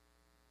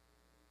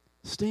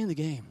 Stay in the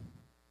game.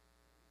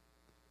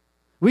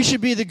 We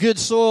should be the good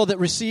soil that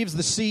receives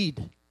the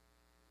seed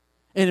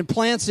and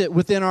implants it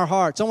within our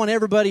hearts. I want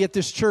everybody at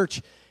this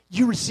church,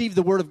 you receive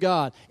the word of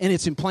God, and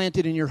it's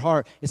implanted in your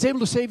heart. It's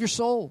able to save your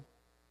soul.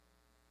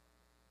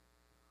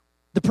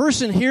 The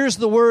person hears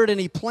the word and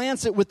he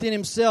plants it within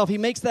himself. He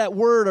makes that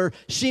word, or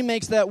she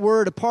makes that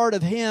word a part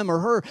of him or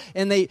her,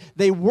 and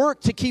they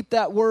work to keep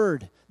that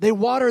word. They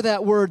water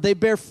that word. They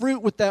bear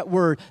fruit with that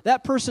word.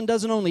 That person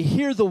doesn't only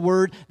hear the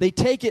word, they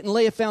take it and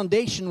lay a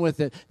foundation with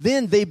it.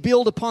 Then they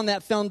build upon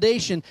that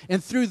foundation,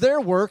 and through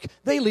their work,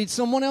 they lead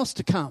someone else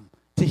to come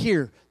to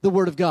hear the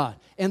word of God.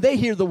 And they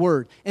hear the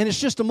word, and it's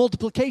just a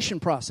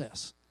multiplication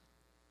process.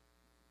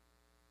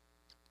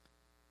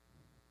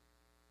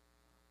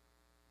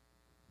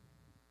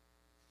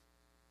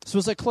 So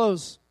as I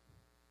close,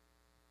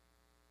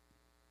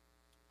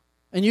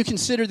 and you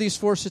consider these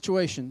 4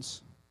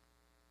 situations,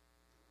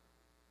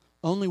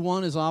 only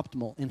one is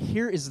optimal. And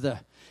here's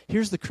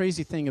the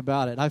crazy thing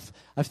about it. I've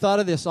thought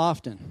of this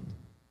often.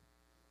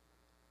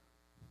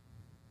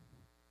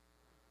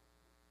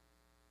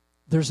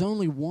 There's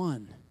only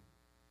one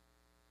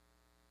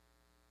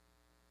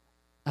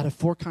out of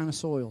 4 kind of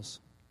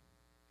soils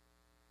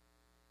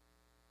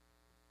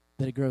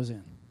that it grows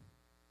in.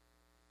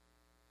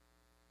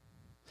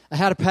 I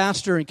had a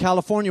pastor in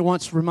California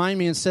once remind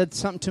me and said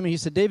something to me. He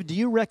said, David, do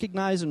you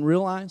recognize and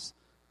realize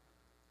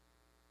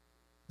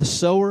the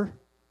sower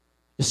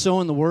is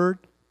sowing the word?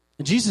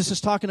 And Jesus is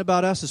talking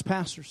about us as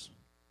pastors.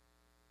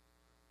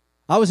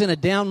 I was in a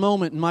down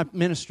moment in my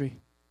ministry.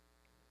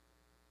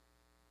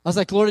 I was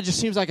like, Lord, it just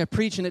seems like I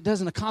preach and it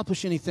doesn't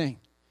accomplish anything.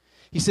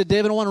 He said,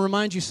 David, I want to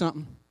remind you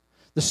something.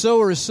 The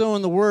sower is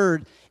sowing the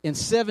word, and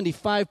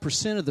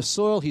 75% of the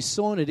soil he's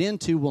sowing it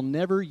into will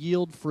never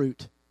yield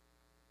fruit.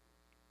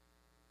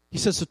 He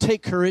says, so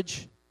take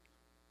courage.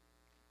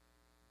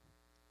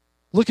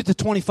 Look at the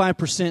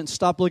 25% and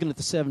stop looking at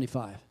the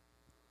 75%.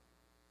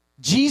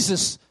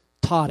 Jesus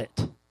taught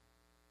it.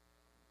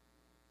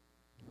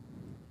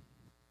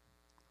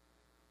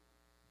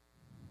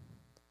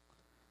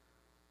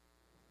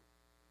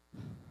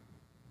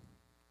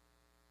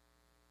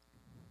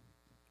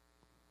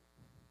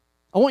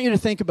 I want you to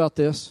think about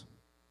this.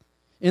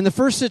 In the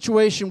first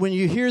situation, when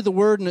you hear the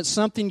word and it's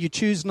something you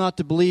choose not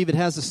to believe, it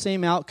has the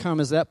same outcome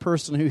as that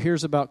person who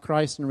hears about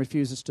Christ and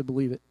refuses to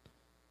believe it.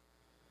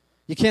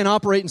 You can't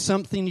operate in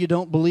something you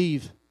don't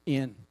believe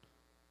in.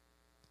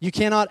 You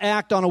cannot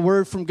act on a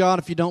word from God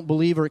if you don't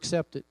believe or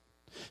accept it.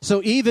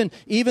 So even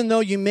though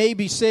you may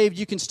be saved,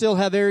 you can still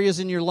have areas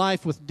in your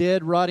life with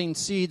dead, rotting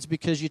seeds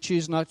because you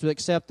choose not to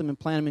accept them and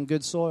plant them in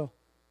good soil.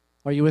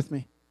 Are you with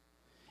me?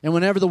 And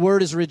whenever the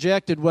word is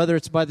rejected, whether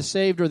it's by the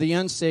saved or the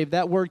unsaved,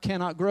 that word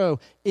cannot grow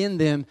in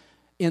them,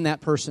 in that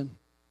person.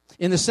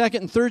 In the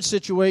second and third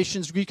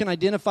situations, you can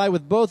identify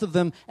with both of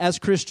them as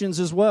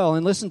Christians as well.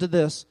 And listen to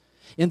this.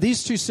 In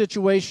these 2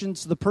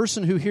 situations, the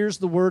person who hears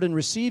the word and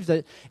receives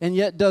it and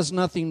yet does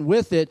nothing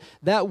with it,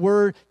 that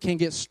word can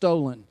get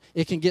stolen.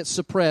 It can get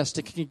suppressed.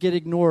 It can get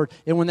ignored.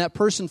 And when that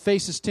person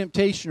faces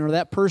temptation, or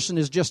that person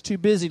is just too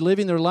busy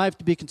living their life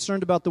to be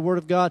concerned about the Word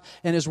of God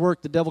and His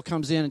work, the devil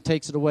comes in and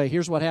takes it away.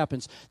 Here's what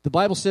happens. The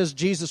Bible says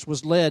Jesus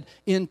was led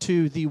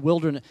into the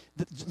wilderness,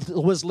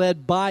 was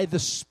led by the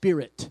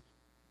Spirit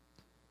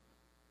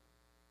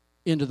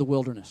into the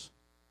wilderness.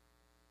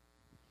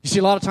 You see,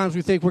 a lot of times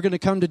we think we're going to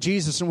come to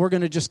Jesus and we're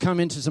going to just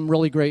come into some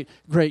really great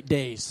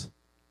days.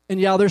 And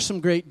yeah, there's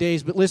some great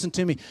days, but listen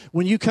to me.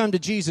 When you come to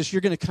Jesus,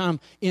 you're going to come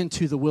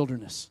into the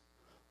wilderness.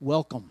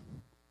 Welcome.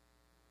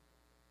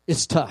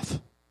 It's tough.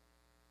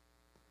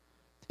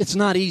 It's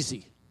not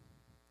easy.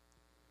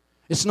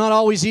 It's not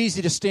always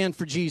easy to stand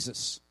for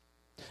Jesus.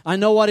 I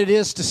know what it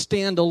is to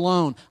stand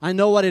alone. I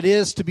know what it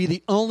is to be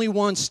the only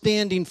one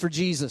standing for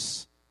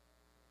Jesus.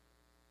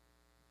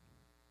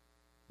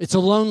 It's a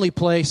lonely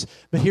place,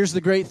 but here's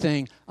the great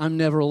thing. I'm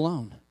never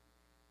alone.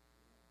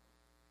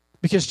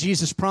 Because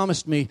Jesus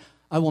promised me,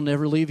 I will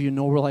never leave you,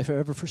 nor will I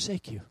ever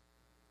forsake you.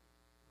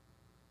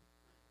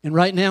 And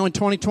right now in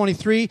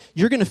 2023,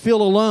 you're going to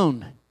feel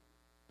alone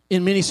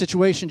in many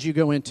situations you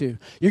go into.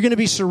 You're going to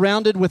be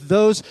surrounded with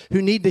those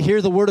who need to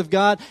hear the Word of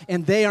God,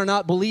 and they are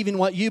not believing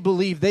what you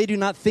believe. They do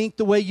not think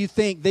the way you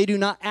think. They do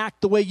not act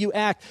the way you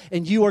act,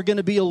 and you are going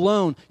to be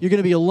alone. You're going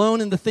to be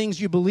alone in the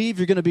things you believe.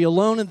 You're going to be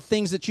alone in the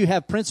things that you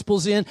have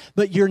principles in,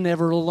 but you're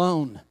never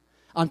alone.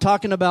 I'm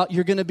talking about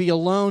you're going to be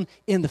alone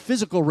in the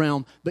physical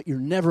realm, but you're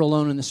never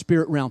alone in the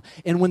spirit realm.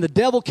 And when the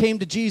devil came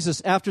to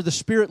Jesus after the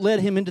Spirit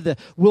led him into the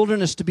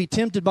wilderness to be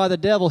tempted by the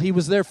devil, he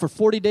was there for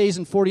 40 days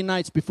and 40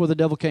 nights before the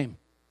devil came.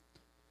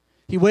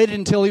 He waited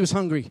until he was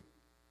hungry,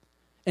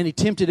 and he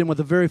tempted him with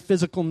a very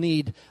physical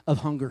need of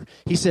hunger.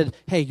 He said,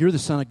 hey, you're the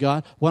Son of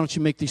God. Why don't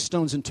you make these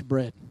stones into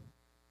bread?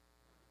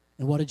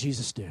 And what did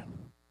Jesus do?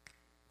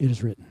 It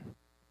is written.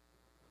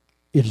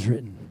 It is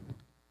written.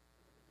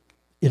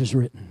 It is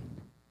written.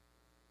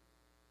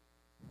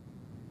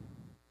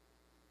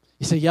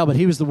 You say, yeah, but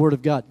he was the Word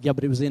of God. Yeah,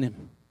 but it was in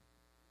him.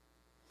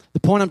 The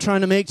point I'm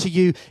trying to make to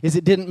you is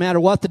it didn't matter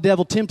what the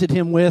devil tempted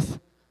him with.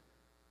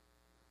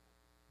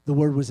 The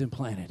Word was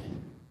implanted.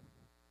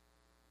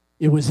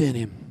 It was in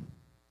him.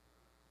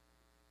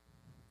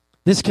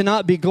 This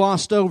cannot be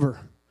glossed over.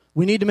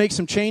 We need to make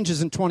some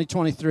changes in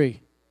 2023.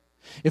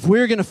 If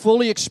we're going to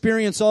fully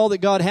experience all that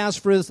God has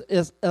for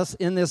us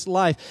in this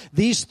life,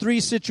 these three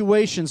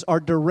situations are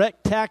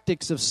direct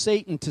tactics of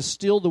Satan to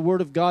steal the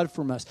Word of God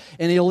from us.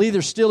 And he'll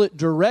either steal it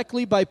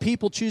directly by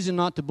people choosing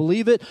not to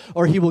believe it,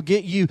 or he will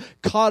get you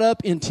caught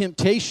up in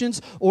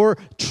temptations, or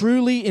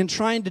truly in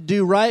trying to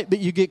do right, but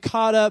you get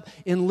caught up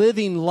in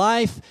living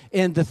life,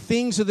 and the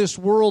things of this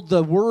world,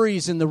 the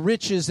worries and the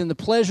riches and the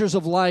pleasures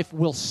of life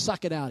will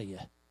suck it out of you.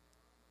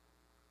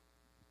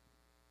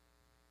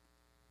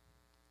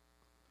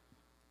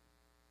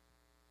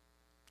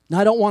 Now,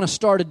 I don't want to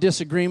start a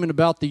disagreement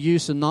about the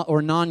use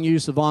or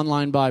non-use of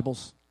online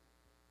Bibles.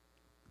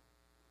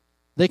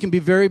 They can be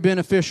very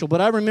beneficial,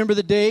 but I remember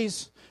the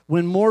days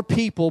when more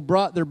people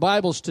brought their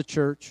Bibles to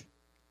church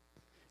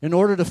in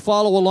order to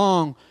follow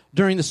along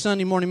during the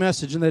Sunday morning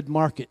message, and they'd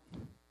mark it,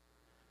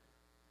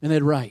 and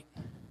they'd write,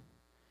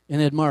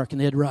 and they'd mark,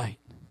 and they'd write,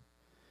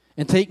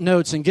 and take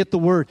notes and get the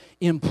Word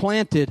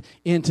implanted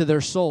into their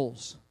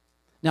souls.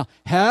 Now,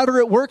 however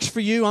it works for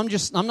you,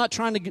 I'm not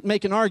trying to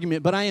make an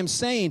argument, but I am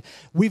saying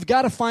we've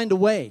got to find a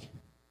way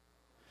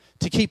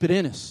to keep it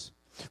in us.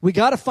 We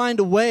got to find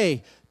a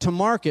way to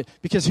mark it,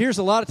 because here's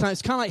a lot of times,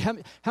 it's kind of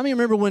like, how many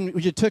remember when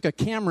you took a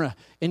camera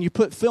and you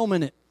put film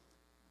in it?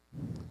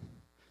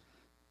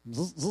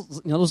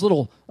 You know, those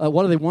little,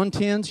 what are they,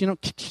 110s, you know,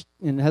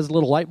 and it has a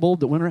little light bulb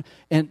that went around.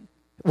 And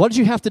what did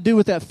you have to do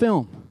with that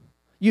film?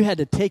 You had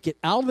to take it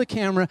out of the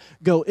camera,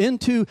 go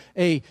into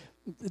a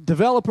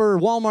developer,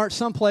 Walmart,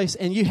 someplace,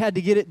 and you had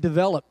to get it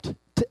developed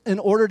in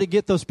order to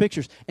get those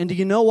pictures. And do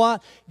you know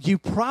what? You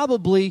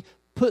probably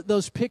put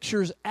those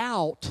pictures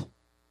out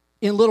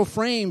in little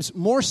frames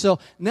more so.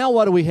 Now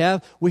what do we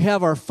have? We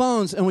have our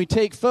phones, and we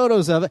take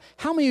photos of it.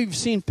 How many of you have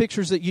seen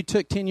pictures that you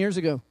took 10 years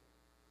ago?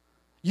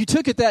 You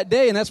took it that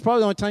day, and that's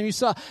probably the only time you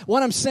saw.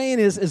 What I'm saying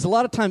is a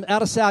lot of times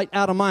out of sight,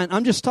 out of mind.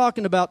 I'm just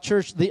talking about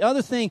church. The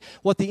other thing,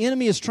 what the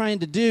enemy is trying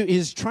to do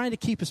is trying to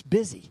keep us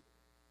busy.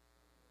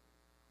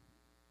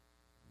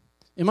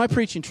 Am I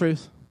preaching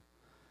truth?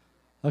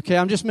 Okay,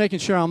 I'm just making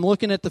sure I'm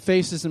looking at the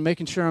faces and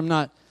making sure I'm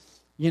not,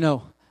 I don't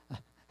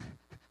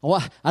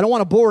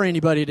want to bore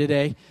anybody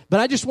today, but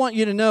I just want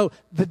you to know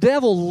the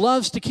devil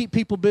loves to keep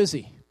people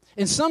busy.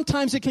 And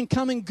sometimes it can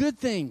come in good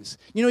things.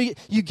 You know,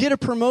 you get a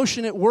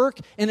promotion at work,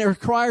 and it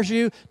requires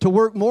you to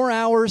work more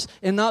hours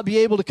and not be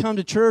able to come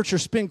to church or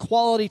spend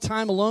quality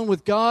time alone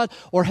with God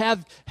or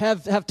have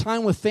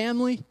time with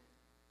family.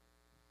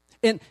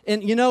 And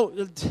you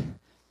know,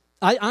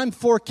 I'm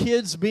for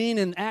kids being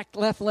in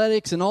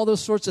athletics and all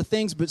those sorts of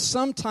things, but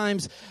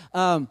sometimes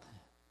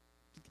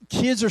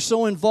kids are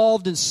so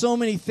involved in so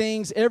many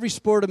things, every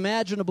sport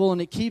imaginable,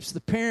 and it keeps the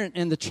parent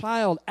and the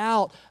child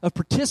out of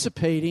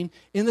participating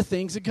in the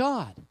things of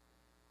God.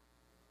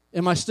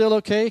 Am I still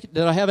okay?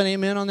 Did I have an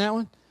amen on that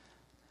one?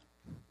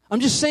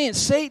 I'm just saying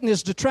Satan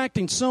is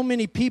detracting so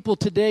many people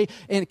today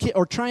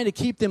or trying to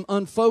keep them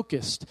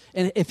unfocused.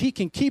 And if he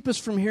can keep us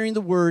from hearing the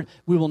Word,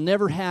 we will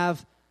never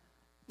have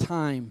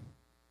time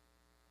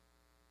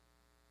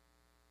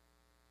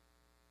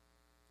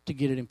to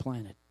get it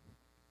implanted.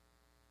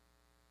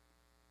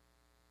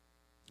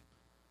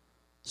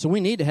 So we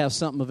need to have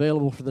something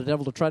available for the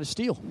devil to try to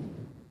steal.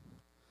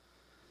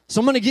 So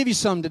I'm going to give you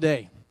some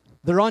today.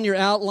 They're on your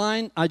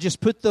outline. I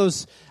put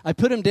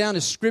them down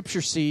as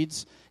scripture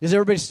seeds. Is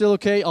everybody still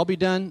okay? I'll be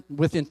done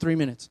within 3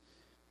 minutes.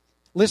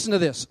 Listen to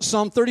this.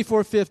 Psalm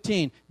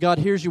 34:15. God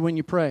hears you when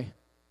you pray.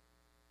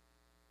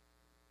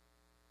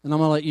 And I'm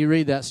going to let you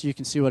read that so you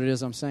can see what it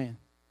is I'm saying.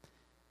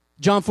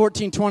 John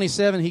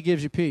 14:27, he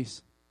gives you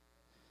peace.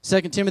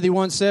 2 Timothy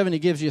 1:7, he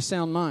gives you a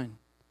sound mind.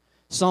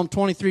 Psalm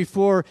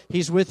 23:4,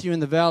 he's with you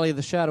in the valley of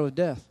the shadow of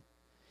death.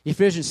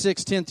 Ephesians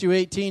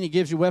 6:10-18, he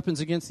gives you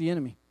weapons against the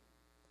enemy.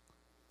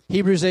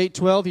 Hebrews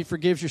 8:12, he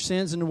forgives your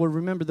sins and will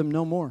remember them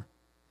no more.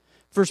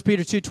 1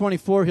 Peter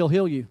 2:24, he'll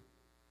heal you.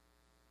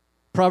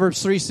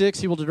 Proverbs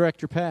 3:6, he will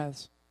direct your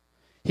paths.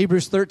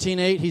 Hebrews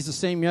 13:8, he's the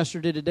same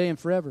yesterday, today, and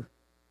forever.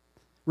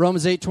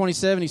 Romans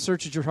 8:27, he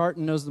searches your heart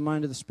and knows the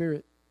mind of the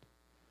Spirit.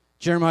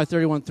 Jeremiah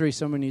 31:3,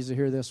 someone needs to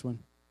hear this one.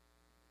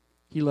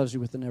 He loves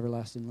you with an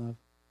everlasting love.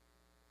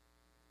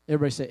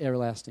 Everybody say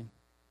everlasting.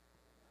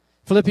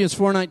 Philippians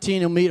 4:19,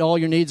 he'll meet all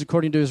your needs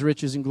according to his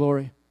riches and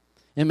glory.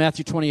 In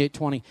Matthew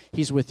 28:20,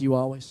 he's with you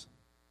always.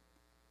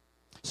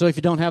 So if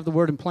you don't have the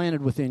Word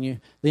implanted within you,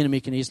 the enemy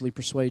can easily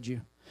persuade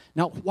you.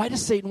 Now, why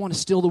does Satan want to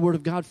steal the Word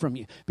of God from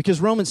you?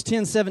 Because Romans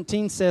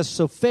 10:17 says,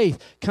 so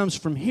faith comes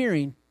from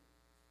hearing,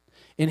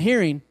 and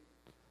hearing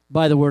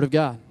by the Word of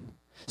God.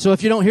 So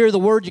if you don't hear the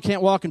Word, you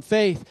can't walk in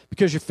faith,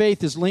 because your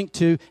faith is linked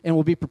to and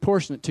will be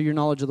proportionate to your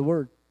knowledge of the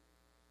Word.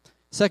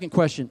 Second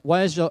question,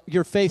 why is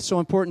your faith so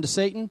important to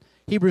Satan?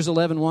 Hebrews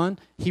 11:1,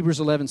 Hebrews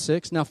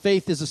 11:6. Now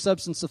faith is the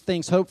substance of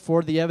things hoped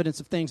for, the evidence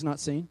of things not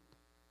seen.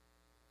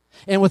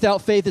 And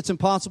without faith it's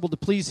impossible to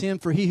please Him,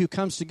 for he who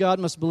comes to God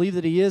must believe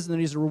that He is, and that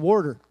He's a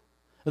rewarder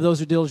of those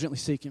who diligently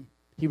seek Him.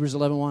 Hebrews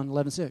 11:1,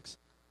 11:6.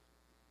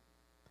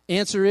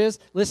 Answer is,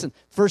 listen,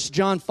 1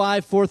 John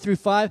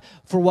 5:4-5,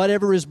 for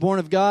whatever is born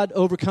of God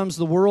overcomes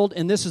the world,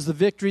 and this is the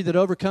victory that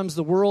overcomes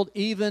the world,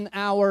 even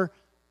our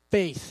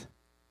faith.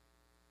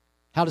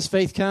 How does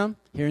faith come?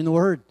 Hearing the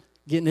word,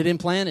 getting it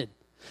implanted.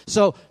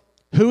 So,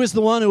 who is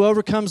the one who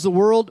overcomes the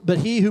world but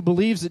he who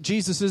believes that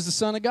Jesus is the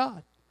Son of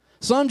God?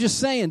 So I'm just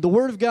saying, the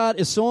Word of God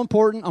is so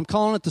important. I'm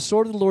calling it the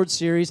Sword of the Lord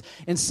series.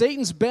 And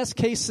Satan's best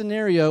case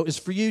scenario is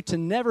for you to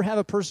never have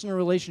a personal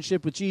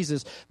relationship with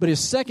Jesus. But his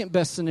second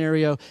best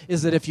scenario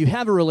is that if you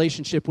have a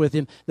relationship with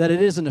him, that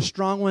it isn't a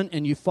strong one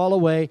and you fall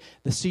away,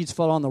 the seeds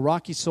fall on the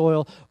rocky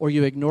soil, or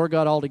you ignore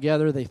God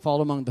altogether, they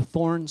fall among the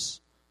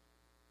thorns.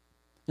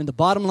 And the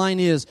bottom line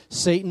is,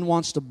 Satan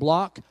wants to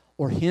block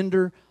or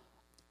hinder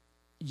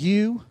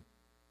you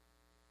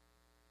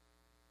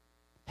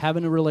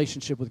having a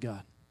relationship with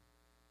God.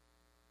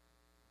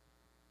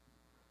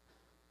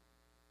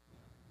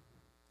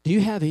 Do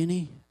you have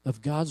any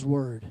of God's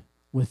Word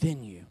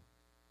within you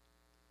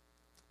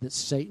that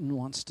Satan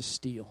wants to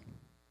steal?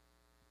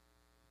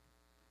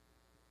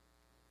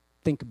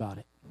 Think about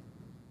it.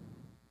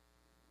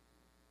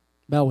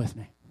 Bow with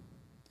me.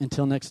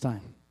 Until next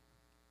time.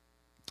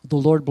 The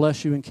Lord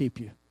bless you and keep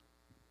you.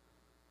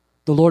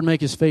 The Lord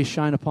make his face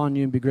shine upon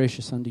you and be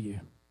gracious unto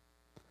you.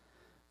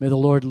 May the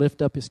Lord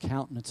lift up his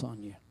countenance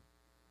on you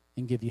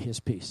and give you his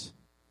peace.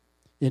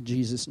 In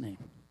Jesus' name,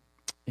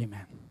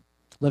 amen.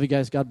 Love you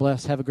guys. God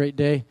bless. Have a great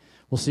day.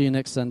 We'll see you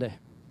next Sunday.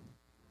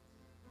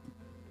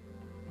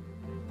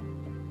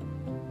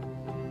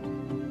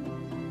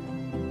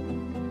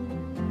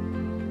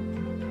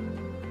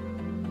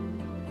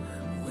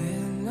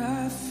 When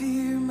I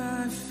fear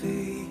my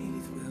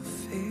faith will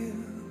fail,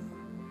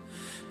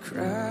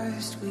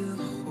 Christ will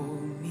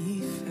hold me.